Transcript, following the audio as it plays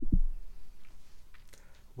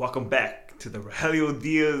Welcome back to the Rogelio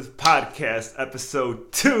Diaz podcast,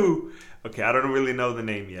 episode 2. Okay, I don't really know the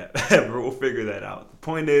name yet, but we'll figure that out. The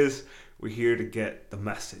point is, we're here to get the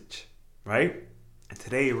message, right? And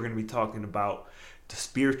today we're going to be talking about the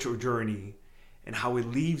spiritual journey and how it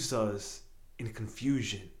leaves us in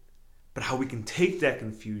confusion, but how we can take that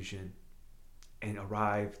confusion and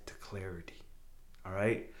arrive to clarity, all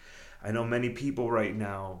right? I know many people right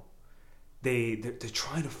now, they're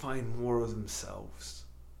trying to find more of themselves.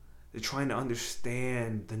 They're trying to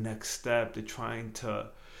understand the next step. They're trying to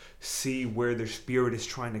see where their spirit is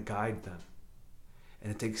trying to guide them. And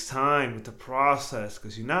it takes time with the process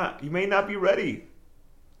because you may not be ready.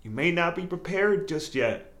 You may not be prepared just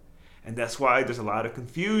yet. And that's why there's a lot of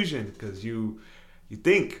confusion because you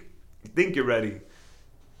think you're ready,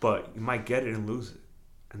 but you might get it and lose it.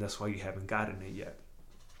 And that's why you haven't gotten it yet.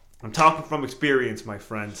 I'm talking from experience, my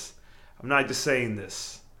friends. I'm not just saying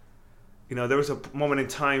this. You know, there was a moment in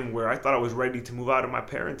time where I thought I was ready to move out of my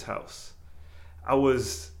parents' house. I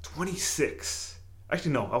was 26.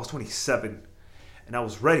 Actually, no, I was 27. And I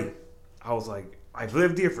was ready. I was like, I've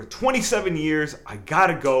lived here for 27 years. I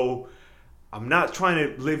gotta go. I'm not trying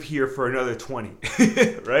to live here for another 20.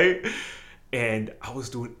 Right? And I was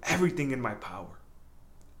doing everything in my power.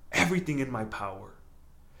 Everything in my power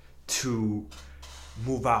to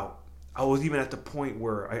move out. I was even at the point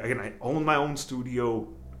where, I owned my own studio.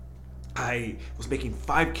 I was making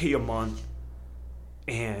 $5,000 a month,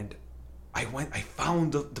 and I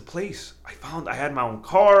found the place. I had my own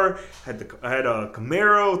car. I had a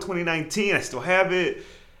Camaro 2019. I still have it,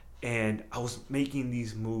 and I was making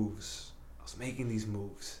these moves.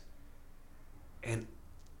 And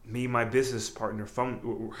me and my business partner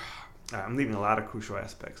I'm leaving a lot of crucial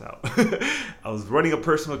aspects out. I was running a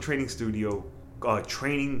personal training studio,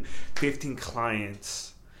 training 15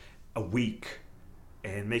 clients a week,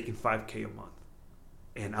 and making $5,000 a month.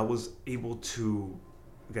 And I was able to,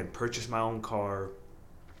 again, purchase my own car.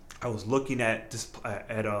 I was looking at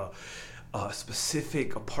a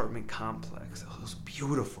specific apartment complex. It was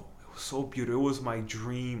beautiful. It was so beautiful. It was my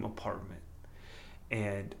dream apartment.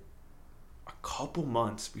 And a couple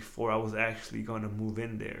months before I was actually going to move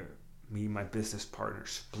in there, me and my business partner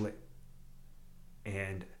split.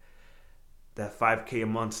 And that $5,000 a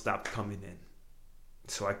month stopped coming in.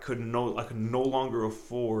 So I could no longer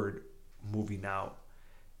afford moving out.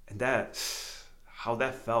 And how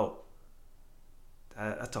that felt,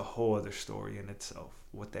 that's a whole other story in itself,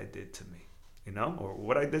 what that did to me, or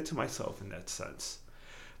what I did to myself in that sense.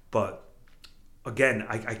 But again,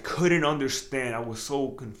 I couldn't understand. I was so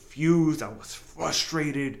confused. I was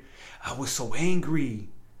frustrated. I was so angry.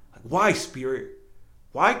 Like, why, Spirit?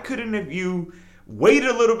 Why couldn't you wait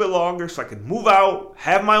a little bit longer so I could move out,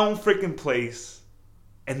 have my own freaking place,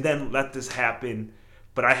 and then let this happen,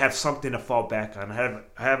 but I have something to fall back on. I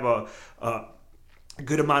have a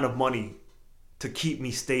good amount of money to keep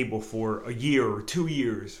me stable for a year or 2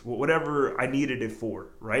 years, whatever I needed it for,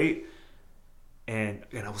 right? And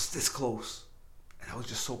I was this close, and I was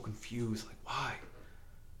just so confused. Like, why?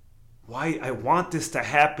 Why? I want this to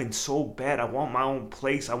happen so bad. I want my own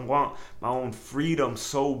place. I want my own freedom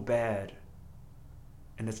so bad,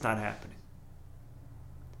 and it's not happening.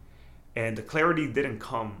 And the clarity didn't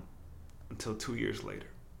come until 2 years later.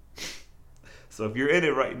 So if you're in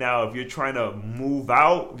it right now, if you're trying to move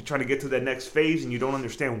out, if you're trying to get to that next phase and you don't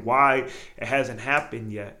understand why it hasn't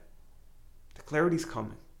happened yet, the clarity's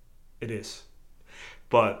coming. It is.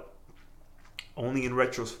 But only in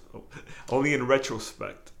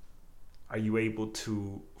retrospect are you able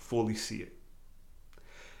to fully see it.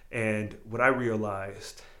 And what I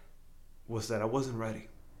realized was that I wasn't ready.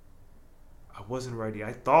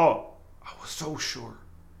 I thought I was so sure.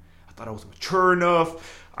 I thought I was mature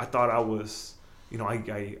enough. I thought I was, I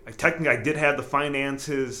technically I did have the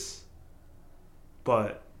finances,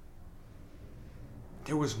 but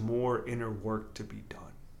there was more inner work to be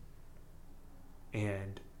done.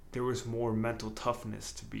 And there was more mental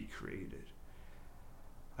toughness to be created.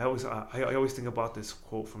 I always think about this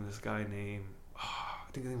quote from this guy named,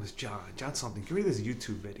 I think his name was John something. Give me this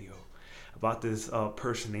YouTube video about this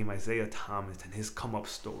person named Isaiah Thomas and his come up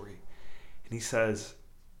story. And he says,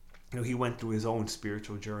 he went through his own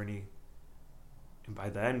spiritual journey. And by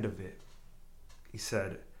the end of it, he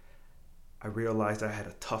said, I realized I had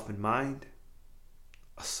a toughened mind,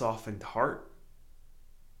 a softened heart,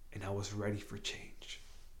 and I was ready for change.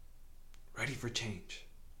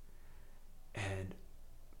 And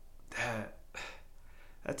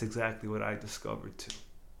that's exactly what I discovered too.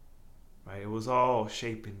 Right? It was all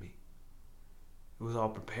shaping me. It was all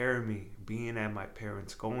preparing me, being at my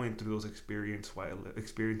parents, going through those experiences while I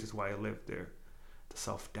lived there. The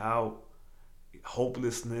self-doubt,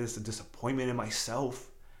 hopelessness, the disappointment in myself,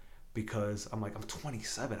 because I'm like, I'm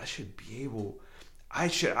 27.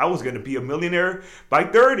 I was going to be a millionaire by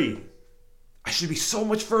 30. I should be so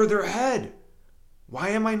much further ahead. Why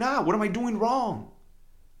am I not? What am I doing wrong?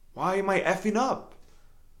 Why am I effing up?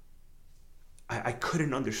 I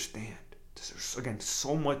couldn't understand. There's, again,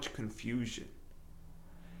 so much confusion.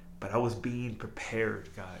 But I was being prepared,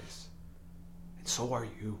 guys. And so are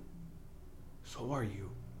you. So are you.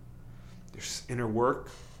 There's inner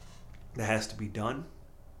work that has to be done,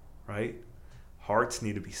 right? Hearts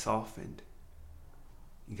need to be softened.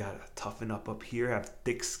 You got to toughen up here, have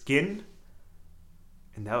thick skin.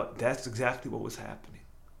 And that's exactly what was happening.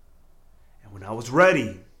 And when I was ready,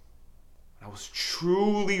 when I was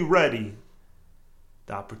truly ready,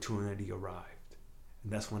 the opportunity arrived.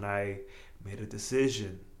 And that's when I made a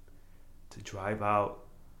decision to drive out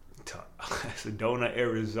to Sedona,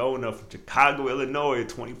 Arizona from Chicago, Illinois, a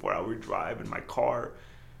 24-hour drive in my car.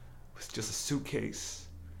 It was just a suitcase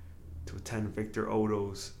to attend Victor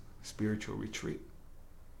Odo's spiritual retreat.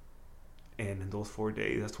 And in those 4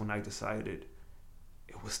 days, that's when I decided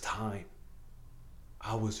it was time.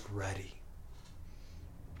 I was ready.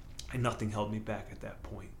 And nothing held me back at that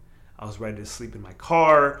point. I was ready to sleep in my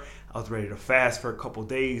car. I was ready to fast for a couple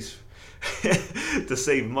days to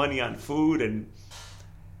save money on food. And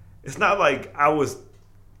it's not like I was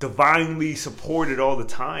divinely supported all the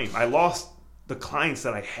time. I lost the clients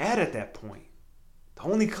that I had at that point. The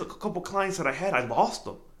only couple clients that I had, I lost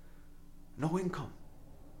them. No income.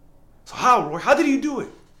 So how, Roy? How did you do it?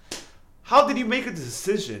 How did you make a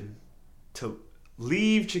decision to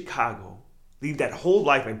leave Chicago, leave that whole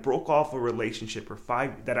life? I broke off a relationship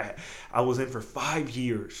that I was in for 5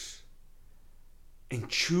 years, and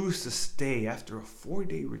choose to stay after a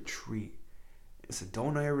 4-day retreat in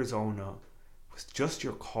Sedona, Arizona, with just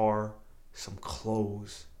your car, some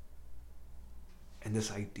clothes, and this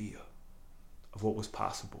idea of what was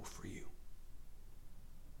possible for you.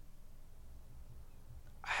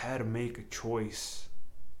 I had to make a choice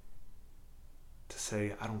to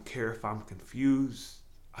say, I don't care if I'm confused.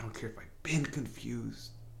 I don't care if I've been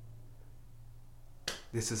confused.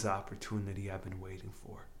 This is the opportunity I've been waiting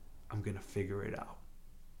for. I'm going to figure it out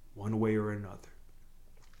one way or another.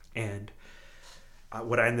 And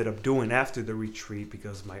what I ended up doing after the retreat,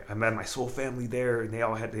 because I met my soul family there, and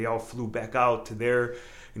they all flew back out to their,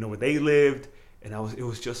 where they lived, and it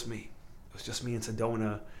was just me. It was just me in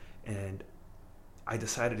Sedona, and I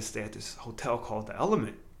decided to stay at this hotel called The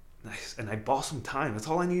Element. And I bought some time. That's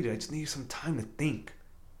all I needed. I just needed some time to think,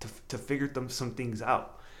 to figure some things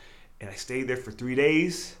out. And I stayed there for 3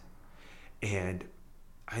 days, and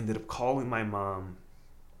I ended up calling my mom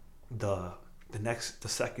the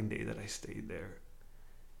second day that I stayed there.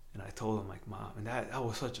 And I told her, like, Mom, and that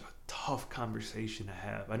was such a tough conversation to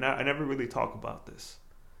have. I never really talk about this.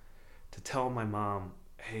 To tell my mom,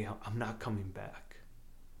 hey, I'm not coming back.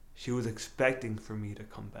 She was expecting for me to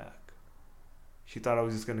come back. She thought I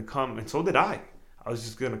was just going to come, and so did I. I was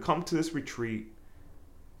just going to come to this retreat,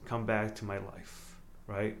 come back to my life,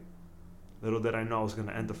 right? Little did I know I was going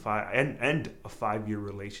to end a 5-year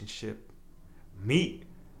relationship, meet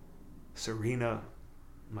Serena,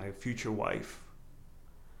 my future wife,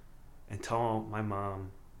 and tell my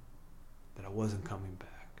mom that I wasn't coming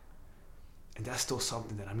back. And that's still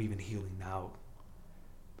something that I'm even healing now.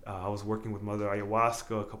 I was working with Mother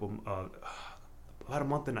Ayahuasca about a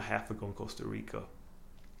month and a half ago in Costa Rica.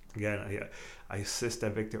 Again, I assist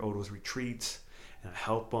at Victor Odo's retreats, and I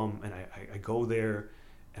help them, and I go there,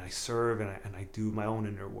 and I serve, and I do my own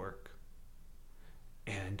inner work.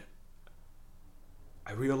 And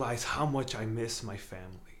I realize how much I miss my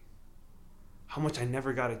family. How much I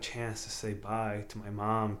never got a chance to say bye to my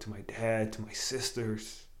mom, to my dad, to my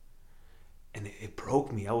sisters. And it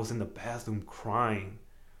broke me. I was in the bathroom crying.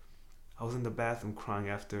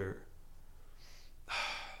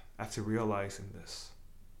 After realizing this.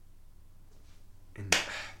 And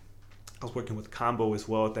I was working with Combo as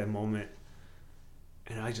well at that moment.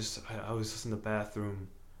 And I was just in the bathroom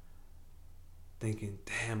thinking,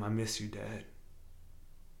 damn, I miss you, Dad.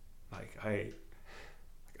 Like, I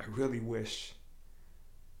really wish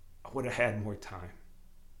I would have had more time.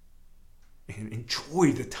 And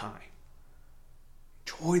enjoy the time.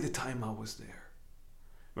 Enjoy the time I was there.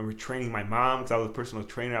 I remember training my mom, because I was a personal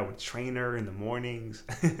trainer. I would train her in the mornings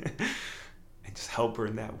and just help her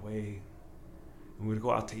in that way. And we would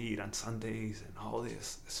go out to eat on Sundays and all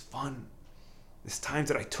this fun. There's times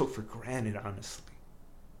that I took for granted, honestly.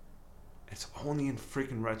 It's only in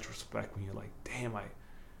freaking retrospect when you're like, damn, I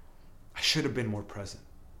should have been more present.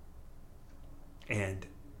 And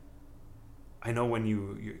I know when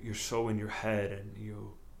you're so in your head and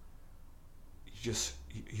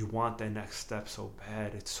you want that next step so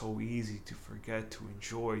bad. It's so easy to forget to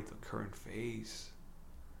enjoy the current phase.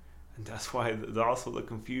 And that's why also the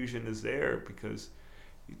confusion is there, because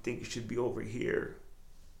you think you should be over here,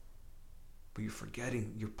 but you're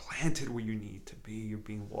forgetting you're planted where you need to be. You're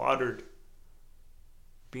being watered.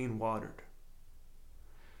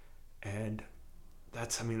 And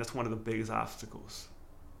that's one of the biggest obstacles.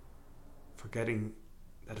 Forgetting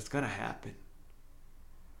that it's gonna happen.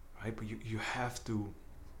 Right? But you have to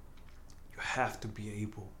be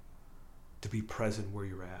able to be present where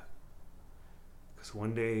you're at. Because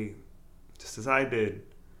one day, just as I did,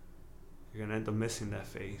 you're gonna end up missing that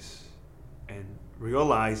phase and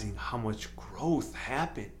realizing how much growth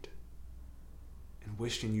happened, and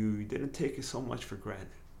wishing you didn't take it so much for granted,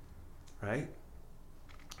 right?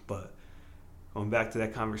 But going back to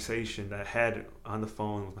that conversation that I had on the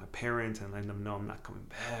phone with my parents and letting them know I'm not coming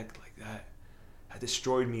back, like that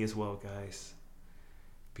destroyed me as well, guys,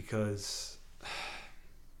 because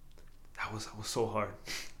that was so hard.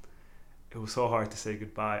 It was so hard to say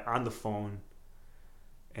goodbye on the phone,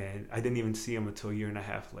 and I didn't even see him until a year and a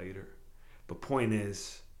half later. But point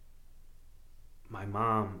is, my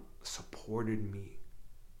mom supported me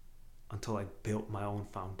until I built my own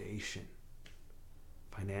foundation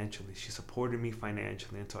financially. She supported me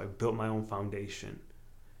financially until I built my own foundation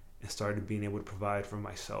and started being able to provide for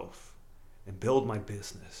myself and build my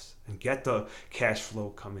business and get the cash flow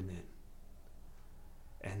coming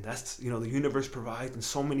in. And that's, the universe provides in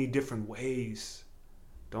so many different ways.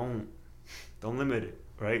 Don't limit it,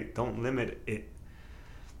 right? Don't limit it.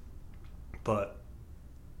 But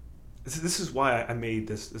this is why I made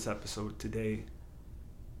this episode today,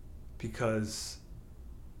 because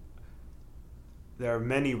there are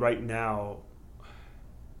many right now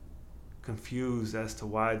confused as to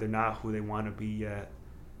why they're not who they want to be yet.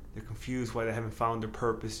 They're confused why they haven't found their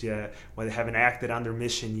purpose yet, why they haven't acted on their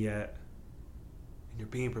mission yet. And you're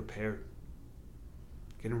being prepared.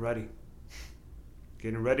 Getting ready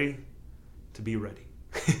to be ready.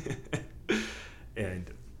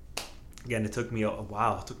 And again, it took me a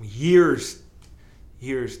while. It took me years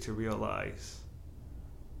to realize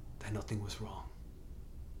that nothing was wrong.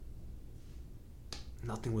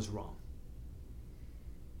 Nothing was wrong.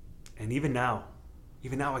 And even now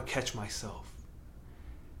I catch myself.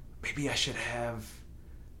 Maybe I should have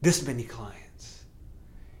this many clients.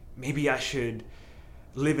 Maybe I should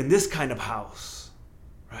live in this kind of house,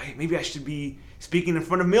 right? Maybe I should be speaking in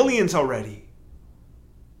front of millions already.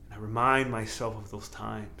 And I remind myself of those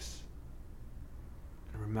times.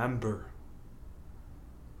 And I remember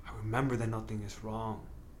that nothing is wrong.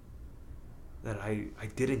 That I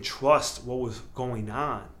didn't trust what was going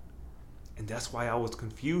on. And that's why I was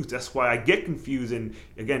confused. That's why I get confused. And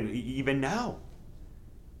again, even now,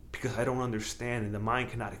 because I don't understand, and the mind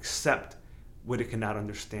cannot accept what it cannot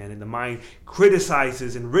understand, and the mind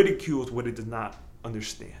criticizes and ridicules what it does not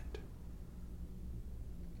understand.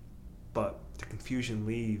 But the confusion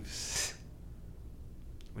leaves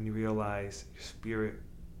when you realize your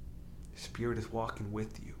spirit is walking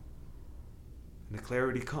with you. And the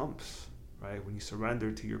clarity comes, right, when you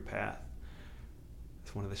surrender to your path.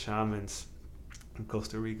 As one of the shamans in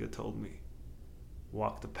Costa Rica told me,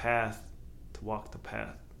 walk the path to walk the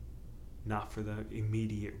path, not for the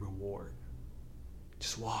immediate reward.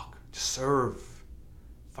 Just walk, just serve,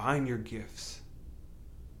 find your gifts.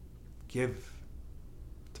 Give.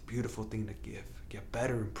 It's a beautiful thing to give. Get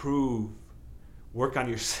better, improve, work on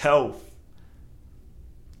yourself.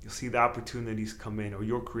 You'll see the opportunities come in, or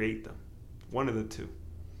you'll create them. One of the two.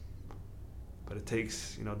 But it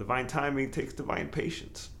takes, divine timing takes divine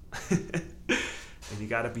patience. And you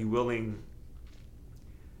gotta be willing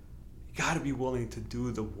to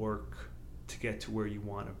do the work to get to where you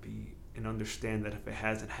want to be, and understand that if it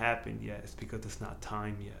hasn't happened yet, it's because it's not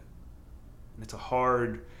time yet. And it's a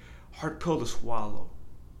hard pill to swallow,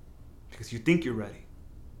 because you think you're ready,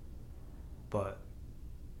 but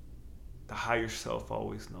the higher self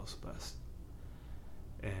always knows best,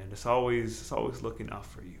 and it's always looking out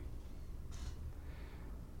for you.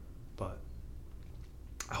 But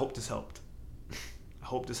I hope this helped.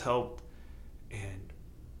 And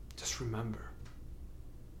just remember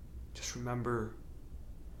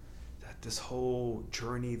that this whole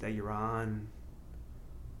journey that you're on,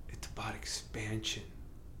 it's about expansion.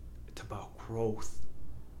 It's about growth,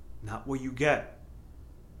 not what you get.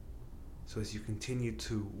 So as you continue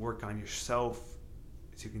to work on yourself,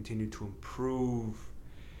 as you continue to improve,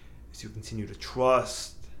 as you continue to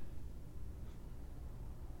trust,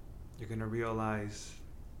 you're going to realize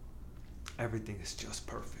everything is just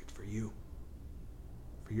perfect for you,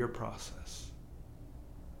 for your process.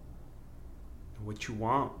 what you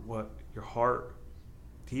want, what your heart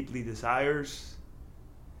deeply desires,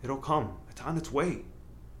 it'll come. It's on its way.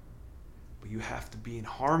 But you have to be in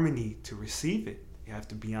harmony to receive it. You have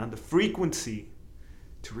to be on the frequency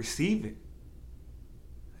to receive it.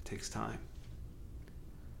 It takes time.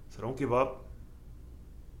 So don't give up.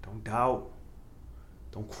 Don't doubt.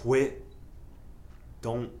 Don't quit.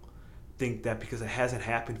 Don't think that because it hasn't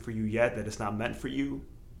happened for you yet that it's not meant for you.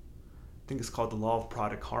 I think it's called the law of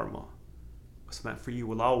product karma. What's meant for you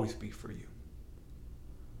will always be for you.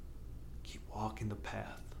 Keep walking the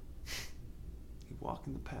path. Keep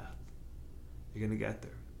walking the path. You're gonna get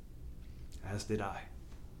there. As did I.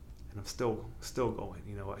 And I'm still going.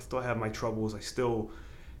 I still have my troubles. I still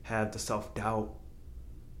have the self-doubt.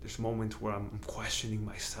 There's moments where I'm questioning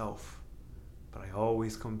myself. But I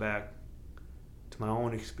always come back to my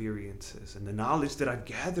own experiences and the knowledge that I've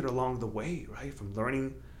gathered along the way, right? From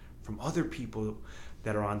learning from other people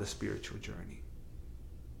that are on the spiritual journey.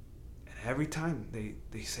 And every time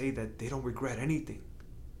they say that they don't regret anything.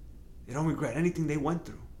 They don't regret anything they went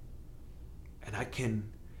through. And I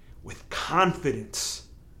can, with confidence,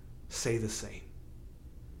 say the same.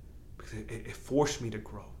 Because it forced me to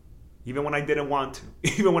grow. Even when I didn't want to.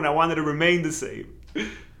 Even when I wanted to remain the same.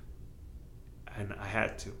 And I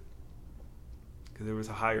had to. Because there was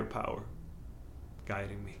a higher power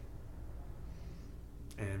guiding me.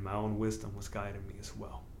 And my own wisdom was guiding me as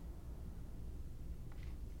well.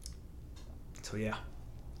 So yeah,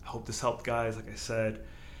 I hope this helped, guys, like I said.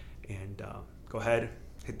 And go ahead,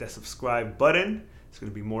 hit that subscribe button. There's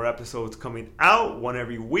going to be more episodes coming out, one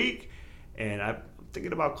every week. And I'm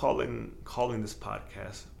thinking about calling this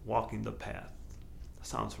podcast Walking the Path. That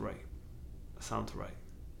sounds right.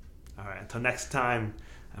 All right, until next time,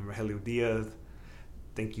 I'm Rogelio Diaz.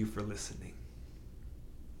 Thank you for listening.